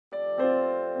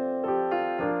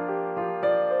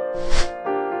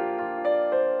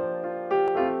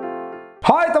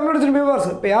Hi Tamil viewers,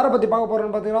 இப்போ யாரை பற்றி பார்க்க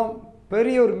போகிறோன்னு பார்த்தீங்கன்னா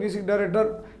பெரிய ஒரு மியூசிக் டைரக்டர்,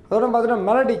 அதோட பார்த்தீங்கன்னா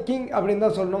மெலடி கிங் அப்படின்னு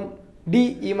தான் சொல்லணும்.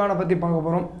 D.இமானை பற்றி பார்க்க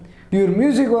போகிறோம். இவர்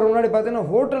மியூசிக் வர முன்னாடி பார்த்தீங்கன்னா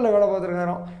ஹோட்டலில் வேலை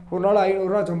பார்த்துருக்காராம், ஒரு நாள்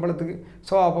 500 ரூபா சம்பளத்துக்கு.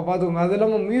 ஸோ அப்போ பார்த்துக்கோங்க. அது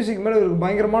இல்லாமல் மியூசிக் மேலே இவருக்கு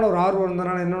பயங்கரமான ஒரு ஆர்வம்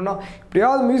இருந்ததுனால என்னென்னா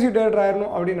இப்படியாவது மியூசிக் டைரக்டர்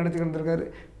ஆயிடணும் அப்படின்னு நினச்சிக்கிட்டு இருக்காரு.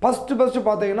 ஃபஸ்ட்டு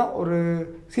பார்த்தீங்கன்னா ஒரு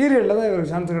சீரியலில் தான்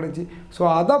இவருக்கு சான்ஸ் கிடச்சி. ஸோ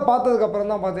அதை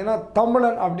பார்த்ததுக்கப்புறம் தான் பார்த்தீங்கன்னா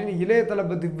தமிழன் அப்படின்னு இளைய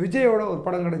தளபதி விஜயோட ஒரு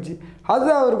படம் கிடச்சி. அது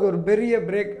அவருக்கு ஒரு பெரிய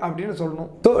பிரேக் அப்படின்னு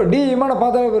சொல்லணும். ஸோ D.இமானை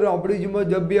பார்த்தா இவர் அப்படி சும்மா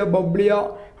ஜப்பியா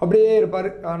பப்ளியாக அப்படியே இருப்பார்.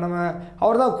 நம்ம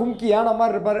அவர் தான் கும்கி யானை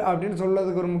மாதிரி இருப்பார் அப்படின்னு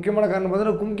சொல்கிறதுக்கு ஒரு முக்கியமான காரணம்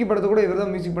பார்த்தீங்கன்னா கும்கி படத்தை கூட இவர்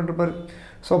தான் மியூசிக் பண்ணிருப்பார்.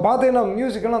 ஸோ பார்த்தீங்கன்னா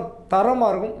மியூசிக்கெல்லாம்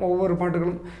தரமாக இருக்கும். ஒவ்வொரு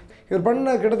பாட்டுகளும் இவர்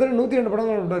பண்ண கிட்டத்தட்ட 102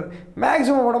 படங்கள் விட்டார்.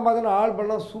 மேக்ஸிமம் படம் பார்த்தீங்கன்னா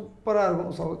ஆல்பம்லாம் சூப்பராக இருக்கும்.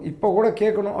 ஸோ இப்போ கூட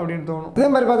கேட்கணும் அப்படின்னு தோணும். அதே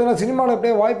மாதிரி பார்த்தீங்கன்னா சினிமாவில்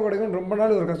எப்படியே வாய்ப்பு கிடைக்கும் ரொம்ப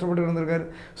நாள் இவர் கஷ்டப்பட்டு இருந்திருக்காரு.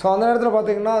 ஸோ அந்த நேரத்தில்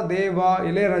பார்த்தீங்கன்னா தேவா,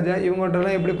 இளையராஜா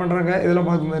இவங்கள்ட்டெல்லாம் எப்படி பண்ணுறாங்க இதெல்லாம்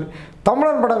பார்த்துருந்தாரு.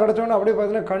 தமிழன் படம் கிடச்சோன்னே அப்படியே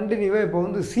பார்த்தீங்கன்னா கண்டினியூவாக இப்போ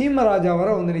வந்து சீமராஜா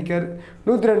வரை வந்து நிற்கார்.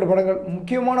 102 படங்கள்,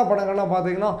 முக்கியமான படங்கள்லாம்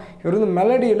பார்த்தீங்கன்னா இவர் வந்து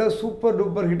மெலடியில் சூப்பர்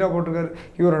டூப்பர் ஹிட்டாக போட்டிருக்காரு.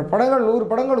 இவரோட படங்கள்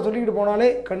 100 படங்கள் சொல்லிக்கிட்டு போனாலே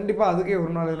கண்டிப்பாக அதுக்கே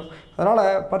ஒரு நாள் வரும். அதனால்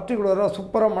பர்டிகுலராக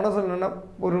சூப்பராக மனசில் நின்று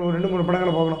ஒரு 2-3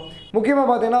 படங்களை பார்க்கலாம். முக்கியமாக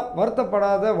பார்த்தீங்கன்னா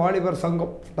வருத்தப்படாத வாலிபர்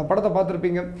சங்கம், இந்த படத்தை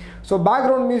பார்த்துருப்பீங்க. ஸோ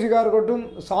பேக்ரவுண்ட் மியூசிக்காக இருக்கட்டும்,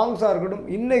 சாங்ஸாக இருக்கட்டும்,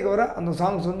 இன்றைக்கு வர அந்த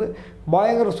சாங்ஸ் வந்து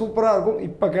பயங்கர சூப்பராக இருக்கும்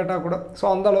இப்போ கேட்டால் கூட. ஸோ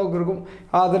அந்த அளவுக்கு இருக்கும்.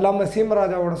 அது இல்லாமல்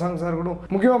சீமராஜாவோட சாங்ஸாக இருக்கட்டும்.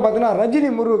 முக்கியமாக பார்த்தீங்கன்னா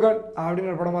ரஜினி முருகன்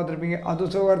அப்படின்னு ஒரு படம் பார்த்துருப்பீங்க.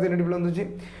 அது சிவகார்த்தி நடிப்பில் வந்துச்சு.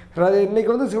 இன்றைக்கி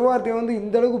வந்து சிவகார்த்தி வந்து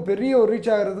இந்தளவுக்கு பெரிய ஒரு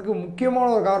ரீச் ஆகிறதுக்கு முக்கியமான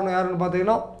ஒரு காரணம் யாருன்னு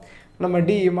பார்த்தீங்கன்னா நம்ம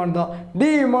D.இமான் தான்.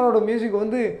 D.இமானோட மியூசிக்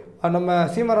வந்து நம்ம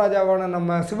சீமராஜாவான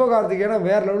நம்ம சிவகார்த்திகேயனை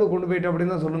வேறு லெவலுக்கு கொண்டு போயிட்டு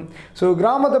அப்படின்னு தான் சொல்லணும். ஸோ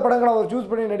கிராமத்து படங்களை அவர் சூஸ்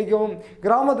பண்ணி நடிக்கவும்,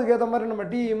 கிராமத்துக்கு ஏற்ற மாதிரி நம்ம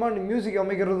D.இமான் மியூசிக்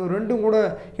அமைக்கிறது ரெண்டும் கூட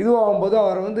இதுவாகும்போது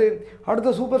அவர் வந்து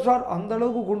அடுத்த சூப்பர் ஸ்டார்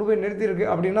அந்தளவுக்கு கொண்டு போய் நிறுத்தியிருக்கு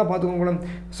அப்படின்னா பார்த்துக்கோங்களேன்.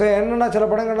 ஸோ என்னென்னா சில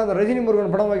படங்கள்லாம் அந்த ரஜினி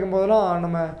முருகன் படம் வைக்கும்போதெல்லாம்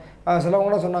நம்ம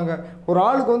சிலவங்களாம் சொன்னாங்க, ஒரு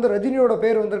ஆளுக்கு வந்து ரஜினியோட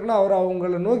பேர் வந்திருக்குன்னா அவர்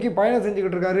அவங்கள நோக்கி பயணம்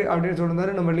செஞ்சுக்கிட்டு இருக்காரு அப்படின்னு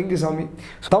சொல்லியிருந்தாரு நம்ம லிங்குசாமி.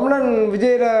 தமிழன்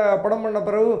விஜயில் படம் பண்ண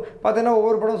பிறகு பார்த்தீங்கன்னா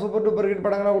ஒவ்வொரு படம் சூப்பர் டூப்பர் ஹிட்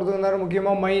படங்களாக கொடுத்துருந்தாரு.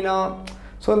 முக்கியமாக மைனா,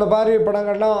 ஸோ இந்த மாதிரி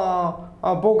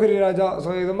படங்கள்லாம் போக்கிரி ராஜா,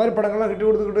 ஸோ இது மாதிரி படங்கள்லாம் ஹிட்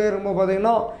கொடுத்துக்கிட்டே இருக்கும்போது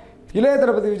பார்த்தீங்கன்னா இளைய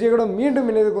தளபதி விஜய் கூட மீண்டும்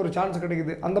இணையதுக்கு ஒரு சான்ஸ்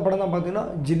கிடைக்குது. அந்த படம் தான் பார்த்தீங்கன்னா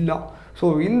ஜில்லா. ஸோ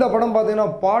இந்த படம் பார்த்தீங்கன்னா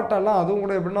பாட்டெல்லாம் அதுவும்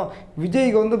கூட எப்படின்னா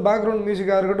விஜய்க்கு வந்து பேக்ரவுண்ட்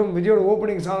மியூசிக்காக இருக்கட்டும், விஜயோட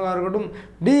ஓப்பனிங் சாங்காக இருக்கட்டும்,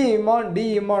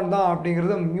 D.இமான் தான்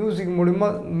அப்படிங்கிறத மியூசிக் மூலிமா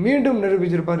மீண்டும்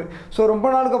நிரூபிச்சிருப்பார். ஸோ ரொம்ப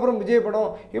நாளுக்கு அப்புறம் விஜய் படம்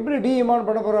எப்படி D.இமான்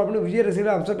பண்ண போகிறோம் அப்படின்னு விஜய்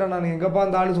ரசிகர் அப்செட் ஆனாங்க. எங்கப்பா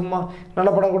அந்த ஆள் சும்மா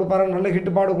நல்ல படம் கொடுப்பாரு, நல்ல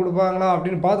ஹிட் பாடு கொடுப்பாங்களா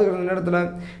அப்படின்னு பார்த்துக்கிற நேரத்தில்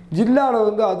ஜில்லாவில்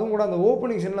வந்து அதுவும் கூட அந்த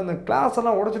ஓப்பனிங் சீனில் அந்த கிளாஸ்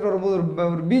எல்லாம் உடச்சிட்டு வரும்போது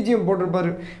ஒரு BGM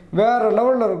போட்டிருப்பார், வேறு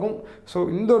லெவலில் இருக்கும். ஸோ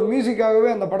இந்த ஒரு மியூசிக்காகவே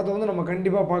அந்த படத்தை வந்து நம்ம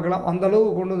கண்டிப்பாக பார்க்கலாம். அந்த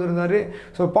அளவுக்கு கொண்டு வந்திருந்தார்.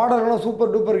 ஸோ பாடல்கள்லாம்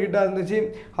சூப்பர் டூப்பர் ஹிட்டாக இருந்துச்சு.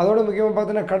 அதோட முக்கியமாக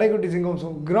பார்த்தீங்கன்னா கடைக்குட்டி சிங்கம். ஸோ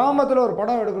கிராமத்தில் ஒரு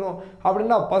படம் எடுக்கணும்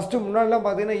அப்படின்னா ஃபஸ்ட்டு முன்னாடிலாம்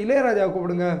பார்த்தீங்கன்னா இளையராஜா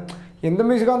கூப்பிடுங்க, எந்த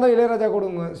மியூசிக்காக இருந்தால் இளையராஜா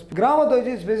கூப்பிடுங்க, கிராமத்தை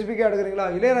வச்சு ஸ்பெசிஃபிக்காக எடுக்கிறீங்களா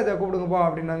இளையராஜா கூப்பிடுங்கப்பா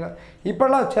அப்படின்னாங்க.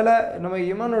 இப்போல்லாம் சில நம்ம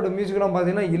இமானோட மியூசிக்லாம்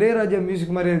பார்த்தீங்கன்னா இளையராஜா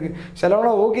மியூசிக் மாதிரியே இருக்குது.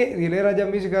 சிலவெல்லாம் ஓகே இது இளையராஜா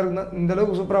மியூசிக்காக இருக்குதான்,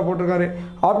 இந்தளவுக்கு சூப்பராக போட்டிருக்காரு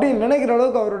அப்படின்னு நினைக்கிற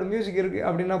அளவுக்கு அவரோட மியூசிக் இருக்குது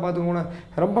அப்படின்னா பார்த்துக்கோங்க.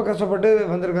 ரொம்ப கஷ்டப்பட்டு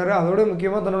வந்திருக்காரு. அதோட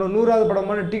முக்கியமாக தன்னோட 100வது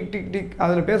படமான டிக் டிக் டிக்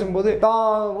அதில் பேசும்போது தான்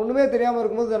ஒன்றுமே தெரியாமல்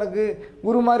இருக்கும்போது எனக்கு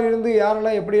குரு மாதிரி இருந்து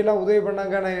யாரெல்லாம் எப்படியெல்லாம் உதவி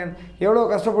பண்ணாங்க, நான் எவ்வளோ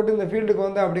கஷ்டப்பட்டு இந்த ஃபீல்டுக்கு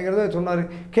வந்தேன் அப்படிங்கிறத சொன்னார்.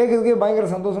 கேட்குறதுக்கே பயங்கர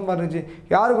சந்தோஷமாக இருந்துச்சு.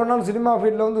 யாருக்கு வேணாலும் சினிமா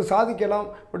ஃபீல்டில் வந்து சாதிக்கலாம்,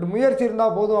 பட் முயற்சி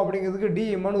இருந்தால் போதும் அப்படிங்கிறதுக்கு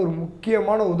D.இமான் ஒரு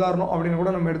முக்கியமான உதாரணம் அப்படின்னு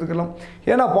கூட நம்ம எடுத்துக்கலாம்.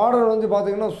 ஏன்னா பாடல் வந்து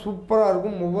பார்த்திங்கன்னா சூப்பராக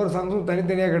இருக்கும். ஒவ்வொரு சாங்ஸும்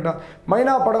தனித்தனியாக கேட்டால்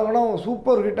மைனா படங்களும்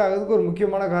சூப்பர் ஹிட் ஆகிறதுக்கு ஒரு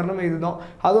முக்கியமான காரணமே இதுதான்.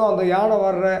 அதுவும் அந்த யானை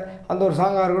வர்ற அந்த ஒரு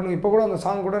சாங்காக இருக்கட்டும். இப்போ கூட அந்த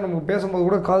சாங் கூட நமக்கு பேசும்போது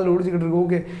கூட காதில் ஒடிச்சிக்கிட்டு இருக்கு.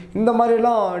 ஓகே இந்த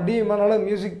மாதிரிலாம் D.இமானால்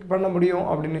மியூசிக் பண்ண முடியும்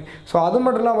அப்படின்னு. ஸோ அது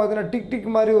மட்டும் இல்லாமல் பார்த்தீங்கன்னா டிக் டிக்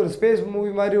மாதிரி ஒரு ஸ்பேஸ்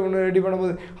மூவி மாதிரி ஒன்று ரெடி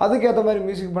பண்ணும்போது அதுக்கேற்ற மாதிரி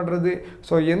மியூசிக் பண்ணுறது.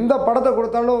 ஸோ எந்த படத்தை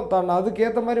கொடுத்தாலும் தான்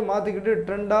அதுக்கேற்ற மாதிரி மாற்றிக்கிட்டு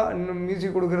ட்ரெண்டாக இன்னும்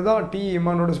மியூசிக் கொடுக்குறது தான்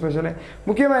D.இமானோட ஸ்பெஷலு.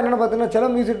 முக்கியமாக என்னென்னு பார்த்தீங்கன்னா சில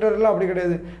மியூசிக் டேரக்டர்லாம் அப்படி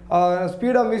கிடையாது.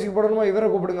 ஸ்பீடாக மியூசிக் போடணுமா இவரை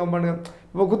கூப்பிடுங்க பண்ணுங்க,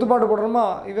 இப்போ குத்துப்பாட்டு போடணுமா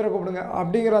இவரை கூப்பிடுங்க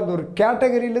அப்படிங்கிற அந்த ஒரு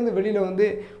கேட்டகரியிலேருந்து வெளியில் வந்து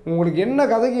உங்களுக்கு என்ன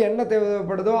கதைக்கு என்ன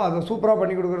தேவைப்படுதோ அதை சூப்பராக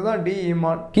பண்ணி கொடுக்குறது தான்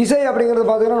D.இமான். இசை அப்படிங்கிறது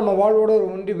பார்த்தீங்கன்னா நம்ம வாழ்வோட ஒரு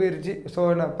ஒன்றி போயிடுச்சு. ஸோ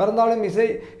என்ன பிறந்தாலும் இசை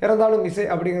இறந்தாலும் இசை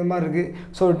அப்படிங்கிற மாதிரி இருக்குது.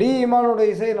 ஸோ D.இமானோட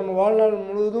இசை நம்ம வாழ்நாள்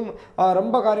முழுவதும்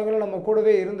ரொம்ப காரியங்களும் நம்ம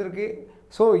கூடவே இருந்திருக்கு.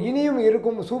 ஸோ இனியும்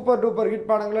இருக்கும் சூப்பர் டூப்பர் ஹிட்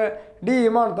பாடங்களை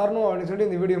D.இமான் தரணும் அப்படின்னு சொல்லி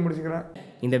இந்த வீடியோ முடிச்சுக்கிறேன்.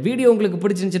 இந்த வீடியோ உங்களுக்கு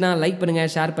பிடிச்சிருந்துச்சுன்னா லைக்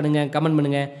பண்ணுங்கள், ஷேர் பண்ணுங்கள், கமெண்ட்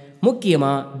பண்ணுங்கள்.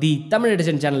 முக்கியமாக தி தமிழ்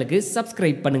எடிஷன் சேனலுக்கு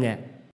சப்ஸ்கிரைப் பண்ணுங்கள்.